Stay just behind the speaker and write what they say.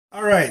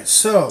Alright,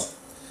 so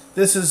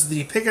this is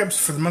the pickups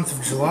for the month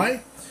of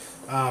July.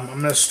 I'm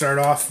going to start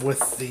off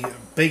with the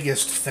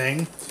biggest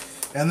thing,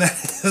 and that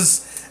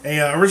is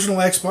a original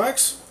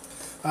Xbox.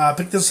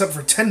 Picked this up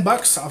for $10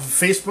 off of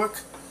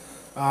Facebook.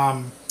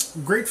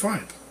 Great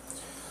find.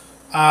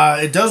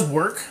 It does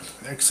work,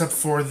 except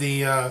for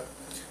the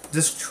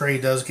disc tray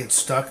does get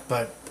stuck,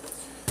 but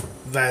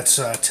that's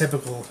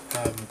typical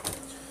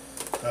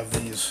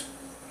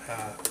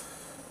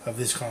of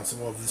this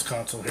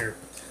console here.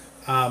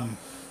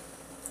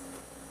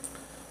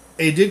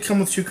 It did come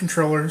with two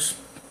controllers.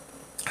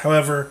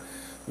 However,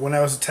 when I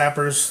was at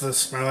Tappers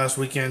my last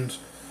weekend,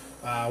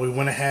 we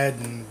went ahead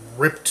and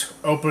ripped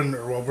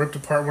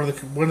apart one of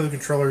the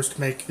controllers to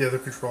make the other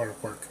controller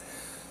work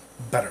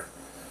better.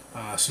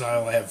 So now I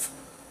only have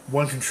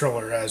one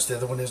controller, as the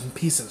other one is in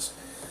pieces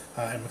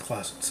in my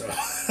closet. So,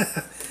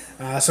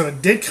 so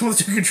it did come with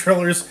two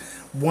controllers.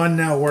 One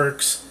now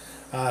works.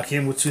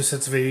 Came with two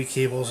sets of AV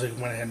cables. I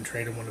went ahead and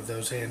traded one of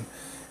those in,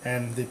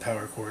 and the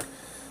power cord.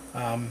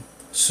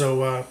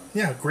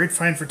 Yeah, great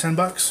find for $10.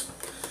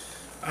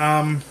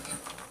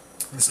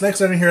 This next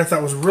item here I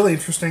thought was really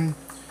interesting.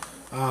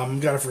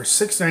 Got it for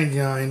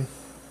 $6.99.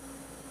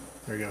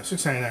 There you go,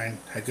 $6.99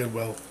 at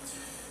Goodwill.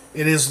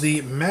 It is the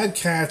Mad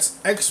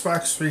Catz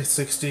Xbox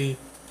 360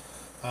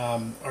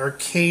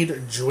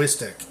 arcade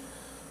joystick.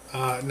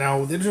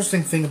 Now, the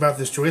interesting thing about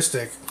this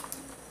joystick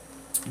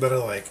that I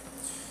like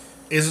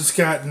is it's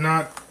got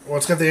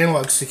the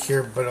analog stick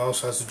here, but it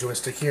also has the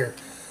joystick here.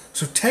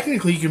 So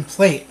technically, you can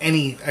play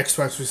any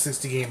Xbox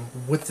 360 game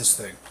with this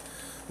thing,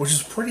 which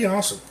is pretty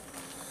awesome.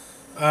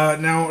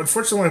 Now,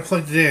 unfortunately, when I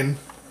plugged it in,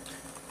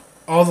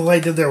 all the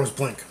light did there was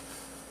blink.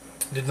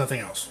 It did nothing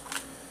else.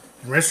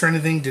 Didn't register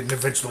anything, didn't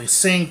eventually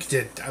sync,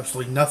 did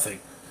absolutely nothing.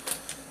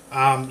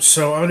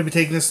 So I'm going to be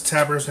taking this to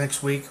Tappers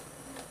next week,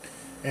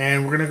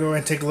 and we're going to go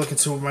and take a look and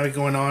see what might be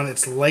going on.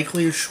 It's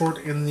likely a short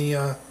in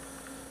the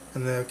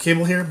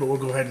cable here, but we'll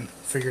go ahead and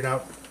figure it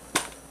out.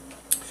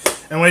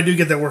 And when I do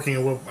get that working,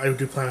 I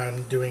do plan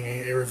on doing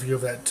a review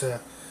of that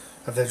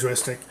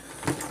joystick.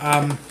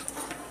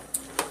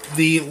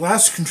 The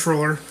last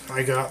controller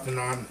I got, the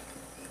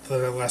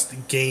last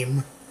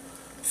game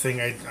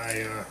thing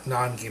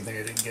non-game thing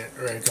I didn't get,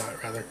 or I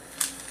got rather,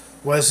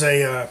 was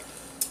a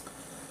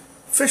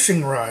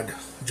fishing rod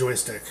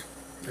joystick.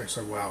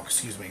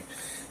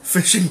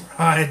 Fishing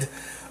rod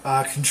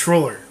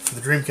controller for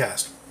the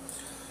Dreamcast.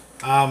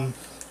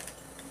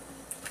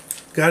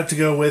 Got it to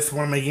go with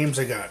one of my games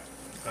I got.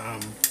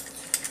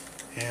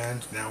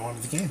 And now on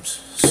to the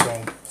games.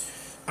 So,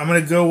 I'm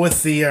going to go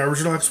with the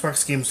original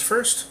Xbox games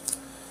first,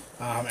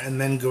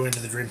 and then go into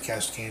the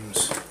Dreamcast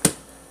games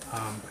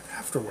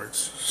afterwards.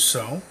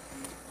 So,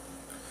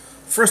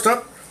 first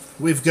up,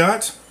 we've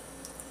got,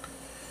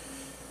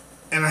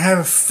 and I have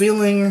a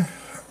feeling,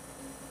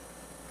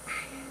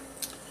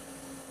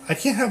 I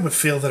can't help but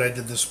feel that I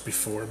did this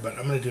before, but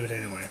I'm going to do it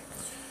anyway.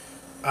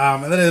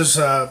 And that is,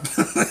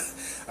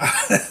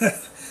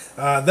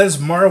 that is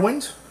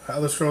Morrowind.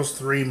 Elder Scrolls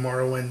 3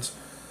 Morrowind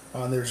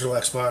on the original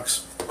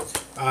Xbox.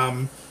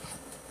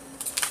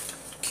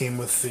 Came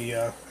with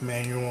the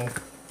manual,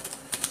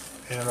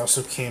 and it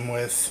also came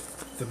with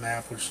the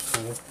map, which is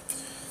cool.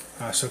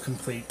 So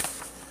complete.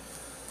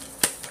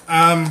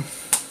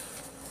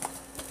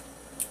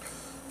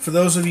 For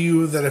those of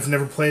you that have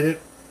never played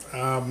it,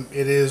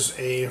 it is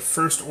a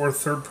first or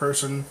third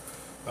person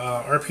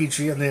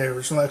RPG on the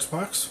original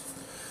Xbox.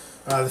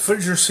 The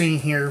footage you're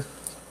seeing here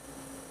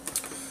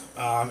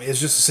is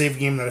just a save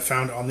game that I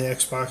found on the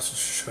Xbox to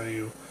show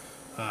you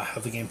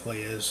how the gameplay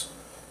is.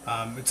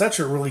 It's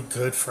actually really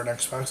good for an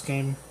Xbox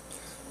game.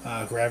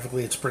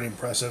 Graphically, it's pretty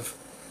impressive.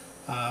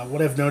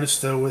 What I've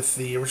noticed, though, with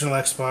the original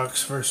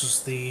Xbox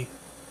versus playing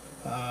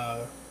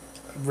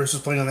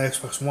on the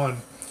Xbox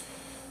One,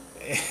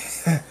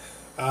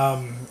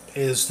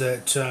 is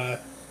that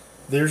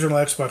the original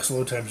Xbox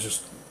load time is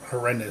just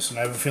horrendous, and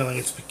I have a feeling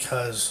it's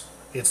because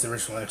it's the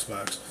original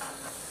Xbox.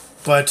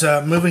 But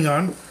moving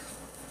on.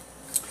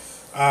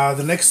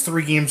 The next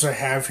three games I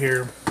have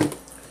here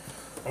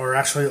are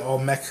actually all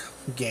mech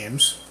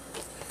games.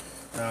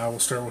 We'll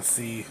start with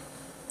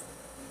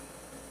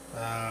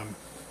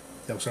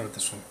we'll start with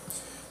this one.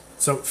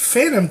 So,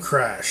 Phantom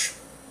Crash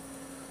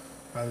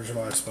on the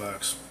original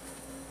Xbox.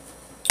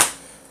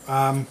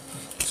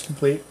 It's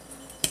complete.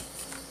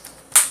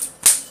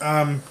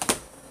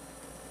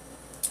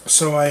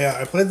 So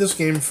I played this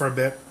game for a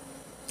bit,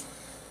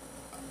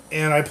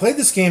 and I played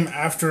this game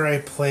after I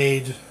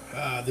played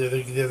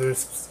the other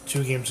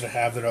two games that I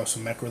have that are also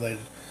mech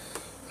related.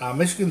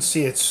 As you can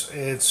see, it's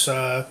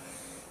an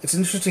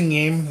interesting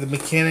game. The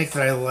mechanic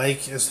that I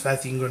like is the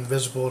fact that you can go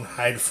invisible and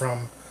hide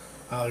from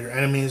your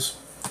enemies.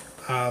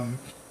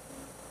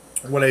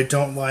 What I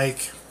don't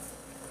like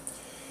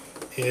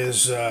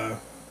is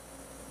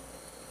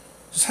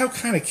just how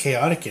kind of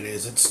chaotic it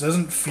is. It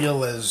doesn't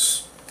feel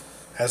as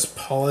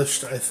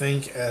polished, I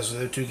think, as the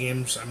other two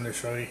games I'm going to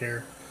show you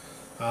here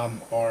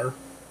are.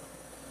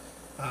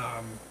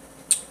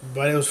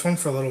 But it was fun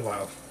for a little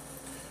while.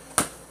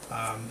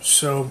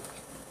 So,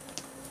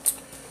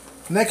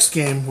 next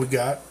game we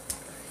got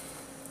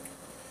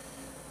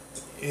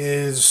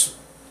is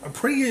a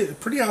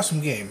pretty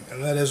awesome game,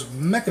 and that is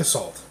Mech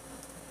Assault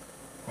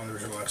on the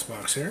original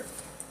Xbox here.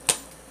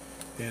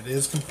 It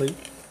is complete.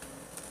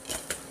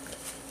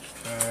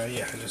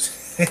 Yeah,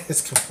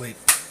 it's complete.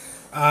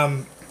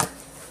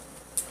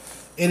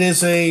 It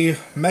is a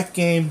mech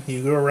game.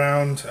 You go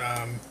around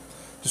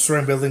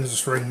destroying buildings,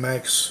 destroying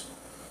mechs.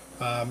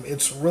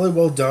 It's really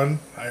well done.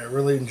 I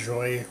really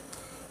enjoy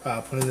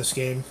playing this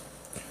game.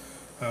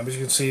 As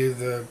you can see,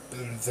 the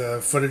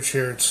footage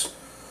here, it's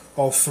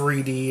all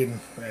 3D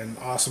and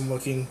awesome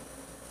looking.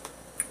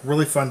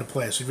 Really fun to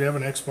play. So if you have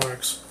an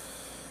Xbox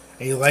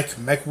and you like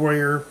Mech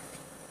Warrior,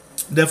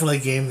 definitely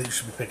a game that you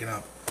should be picking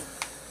up.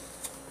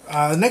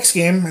 The next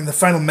game, and the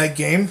final mech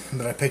game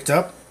that I picked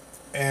up,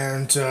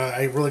 and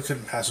I really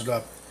couldn't pass it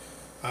up,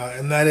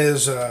 and that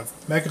is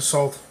Mech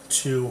Assault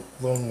 2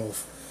 Lone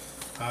Wolf.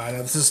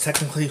 Now this is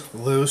technically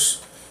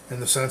loose in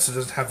the sense it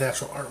doesn't have the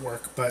actual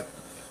artwork, but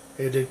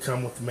it did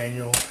come with the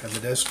manual and the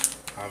disc,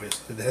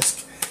 obviously the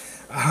disc.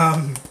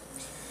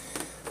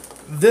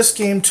 This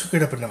game took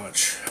it up a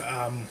notch.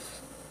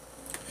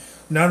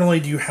 Not only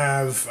do you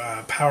have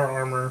power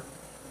armor,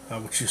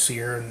 which you see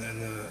here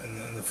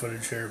in the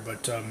footage here,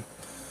 but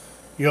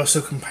you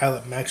also can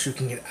pilot mechs. You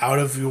can get out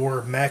of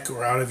your mech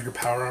or out of your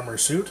power armor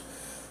suit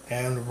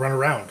and run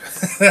around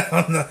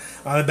on the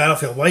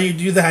battlefield. Why you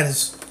do that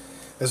is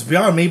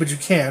beyond me, but you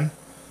can.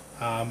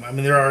 I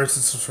mean, there are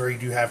instances where you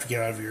do have to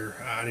get out of your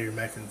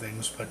mech and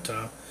things, but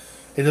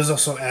it does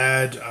also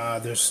add.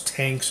 There's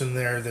tanks in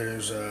there.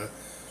 There's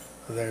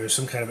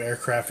some kind of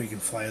aircraft you can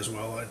fly as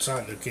well. It's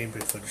not in the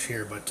gameplay footage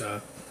here, but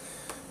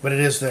it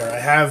is there. I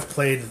have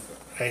played.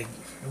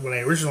 When I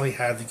originally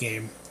had the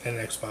game and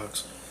an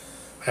Xbox,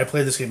 I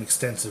played this game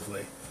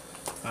extensively.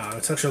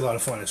 It's actually a lot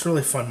of fun. It's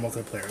really fun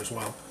multiplayer as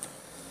well.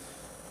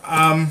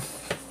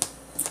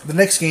 The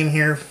next game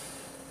here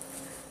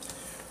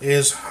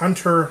is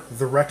Hunter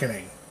the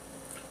Reckoning.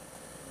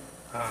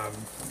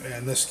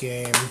 And this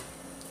game,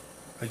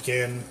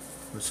 again,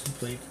 was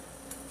complete.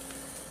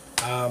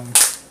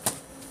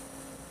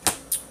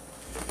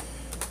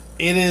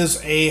 It is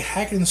a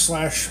hack and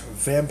slash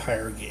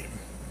vampire game.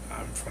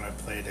 From what I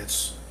played,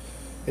 it's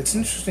an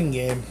interesting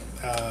game.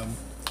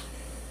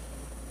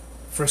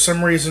 For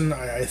some reason,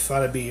 I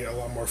thought it'd be a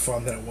lot more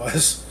fun than it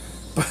was,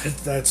 but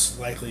that's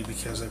likely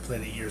because I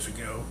played it years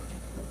ago.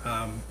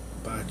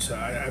 But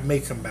I may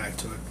come back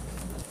to it.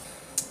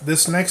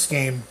 This next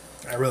game,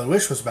 I really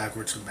wish was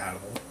backwards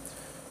compatible,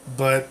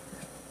 but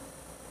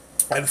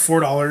at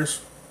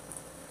 $4,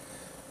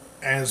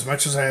 and as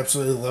much as I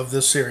absolutely love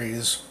this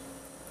series,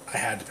 I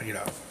had to pick it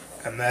up,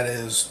 and that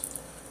is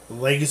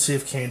Legacy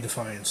of Kain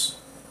Defiance.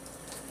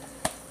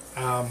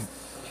 I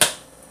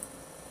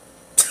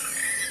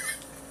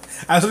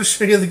was going to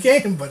show you the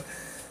game, but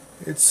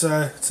it's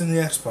in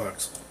the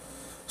Xbox,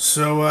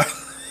 so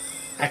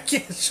I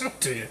can't show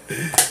it to you.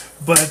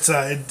 But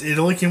it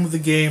only came with the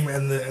game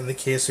and the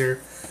case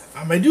here.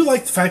 I do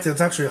like the fact that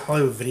it's actually a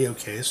Hollywood video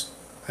case.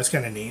 That's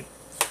kind of neat.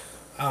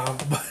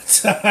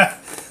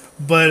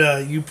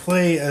 But you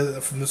play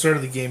from the start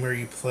of the game here.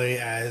 You play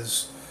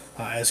as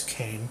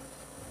Kain,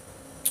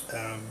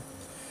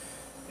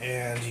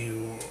 and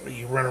you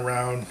run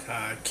around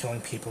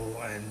killing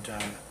people and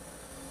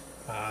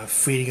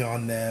feeding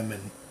on them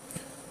and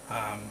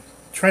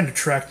trying to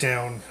track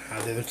down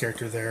the other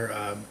character there,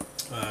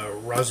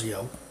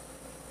 Raziel.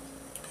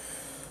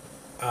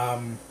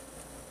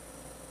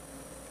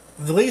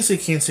 The Legacy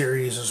of Kain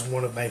series is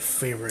one of my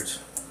favorite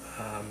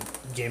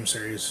game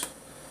series.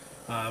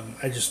 I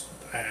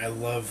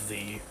love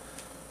the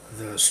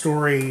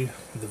story,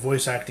 the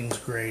voice acting is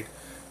great,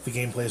 the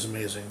gameplay is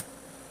amazing.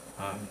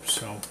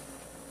 So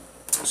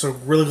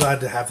really glad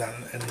to have that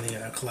in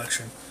the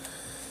collection.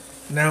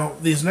 Now,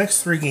 these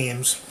next three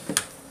games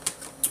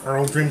are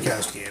all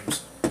Dreamcast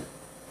games.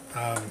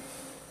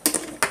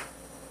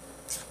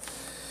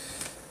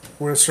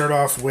 We're going to start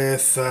off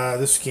with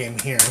this game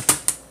here.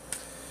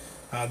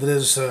 That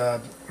is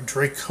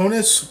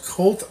Draconis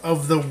Cult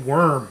of the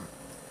Worm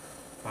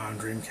on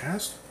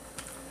Dreamcast.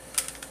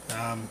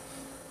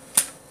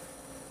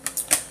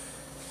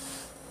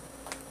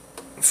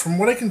 From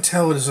what I can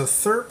tell, it is a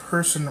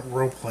third-person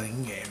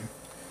role-playing game.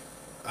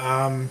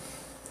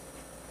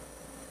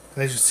 And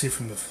as you see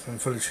from the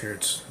footage here,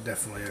 it's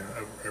definitely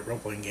a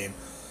role-playing game.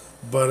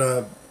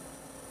 But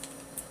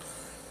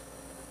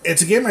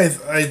it's a game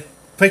I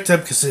picked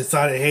up because I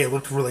thought, hey, it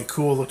looked really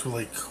cool,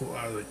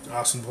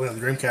 awesome to play on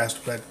the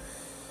Dreamcast. But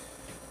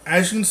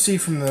as you can see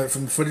from the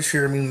footage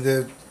here, I mean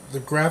the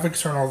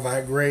graphics aren't all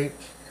that great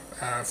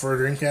for a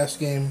Dreamcast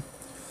game.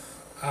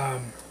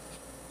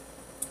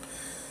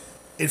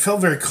 It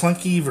felt very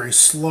clunky, very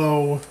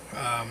slow.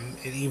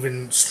 It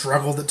even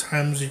struggled at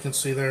times, you can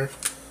see there.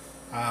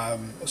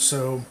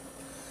 So,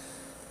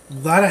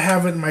 glad I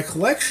have it in my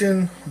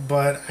collection,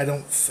 but I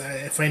don't.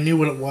 If I knew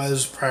what it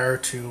was prior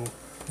to,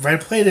 if I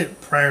had played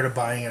it prior to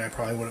buying it, I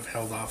probably would have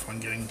held off on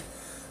getting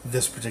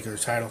this particular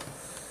title.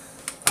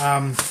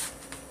 The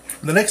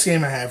next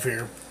game I have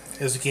here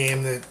is a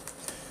game that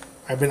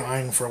I've been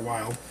eyeing for a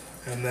while,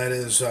 and that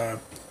is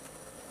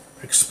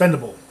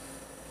Expendable.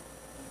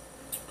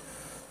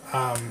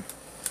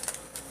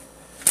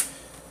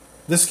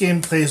 This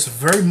game plays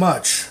very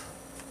much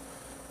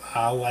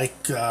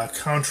like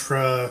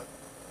Contra.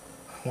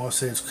 I want to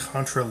say it's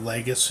Contra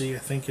Legacy. I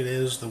think it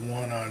is the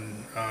one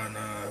on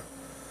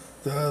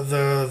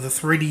the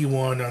 3D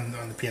one on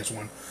the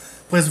PS1.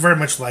 Plays very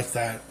much like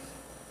that.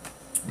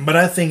 But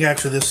I think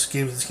actually this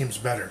game's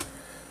better.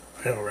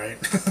 I know, right?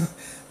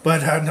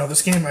 But no,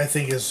 this game I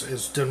think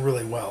is done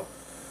really well.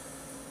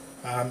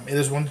 It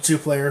is 1 to 2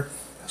 player,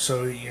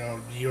 so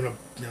you and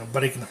a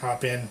buddy can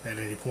hop in at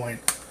any point.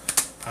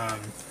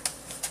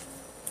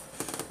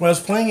 When I was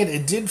playing it,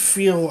 it did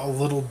feel a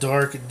little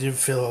dark. It did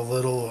feel a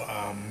little.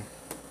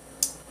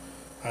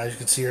 As you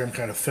can see here, I'm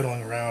kind of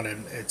fiddling around,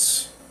 and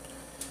it's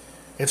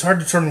hard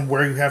to determine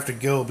where you have to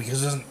go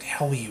because it doesn't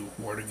tell you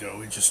where to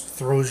go. It just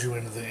throws you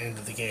into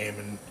the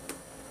game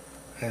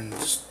and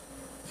just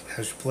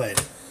has you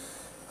played.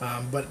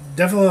 But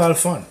definitely a lot of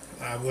fun.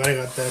 I'm glad I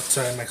got that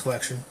in my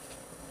collection.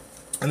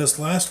 And this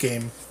last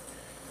game,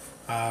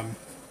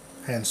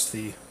 hence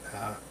the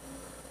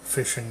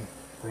fishing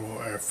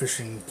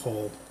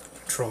pole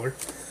controller,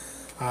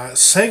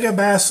 Sega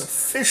Bass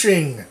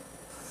Fishing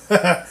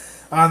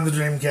on the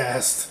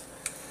Dreamcast.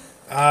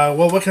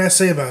 Well, what can I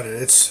say about it?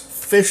 It's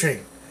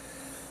fishing.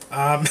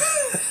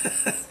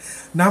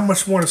 Not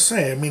much more to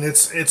say. I mean,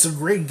 it's a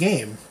great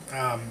game.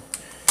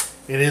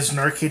 It is an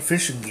arcade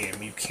fishing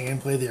game. You can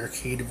play the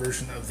arcade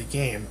version of the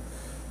game,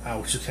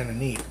 which is kind of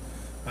neat.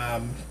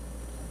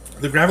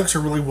 The graphics are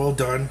really well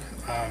done.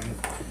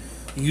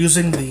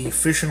 Using the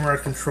fishing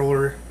rod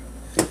controller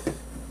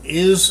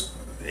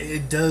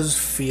it does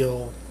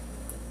feel.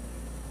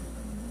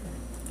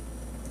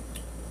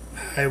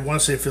 I want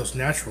to say it feels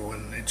natural,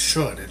 and it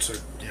should.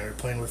 You're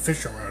playing with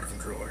fishing rod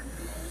controller.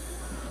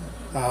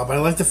 But I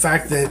like the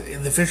fact that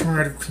the fishing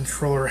rod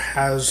controller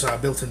has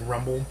built-in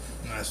rumble,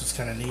 so it's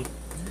kind of neat.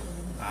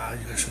 You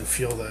can actually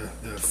feel the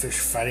fish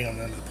fighting on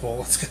the end of the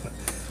pole. It's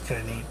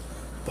kind of neat.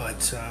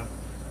 But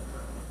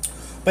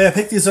yeah, I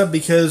picked these up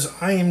because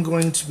I am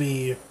going to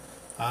be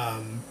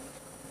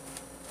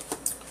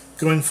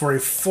going for a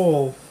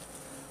full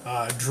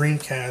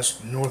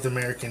Dreamcast North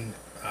American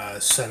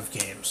set of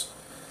games.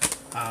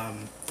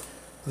 The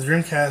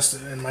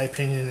Dreamcast, in my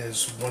opinion,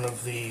 is one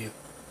of the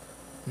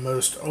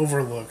most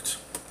overlooked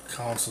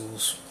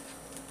consoles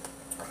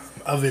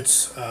of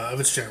its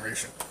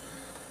generation.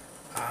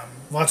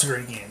 Lots of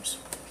great games.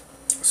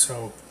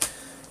 So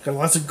got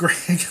lots of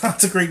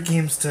great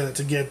games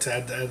to get to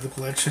add to the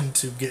collection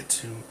to get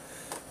to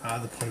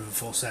the point of a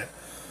full set.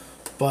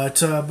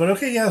 But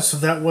okay, yeah. So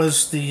that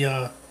was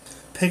the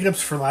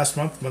pickups for last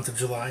month of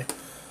July.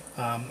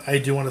 I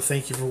do want to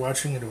thank you for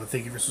watching. I do want to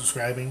thank you for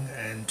subscribing.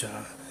 And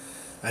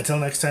until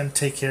next time,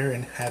 take care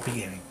and happy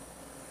gaming.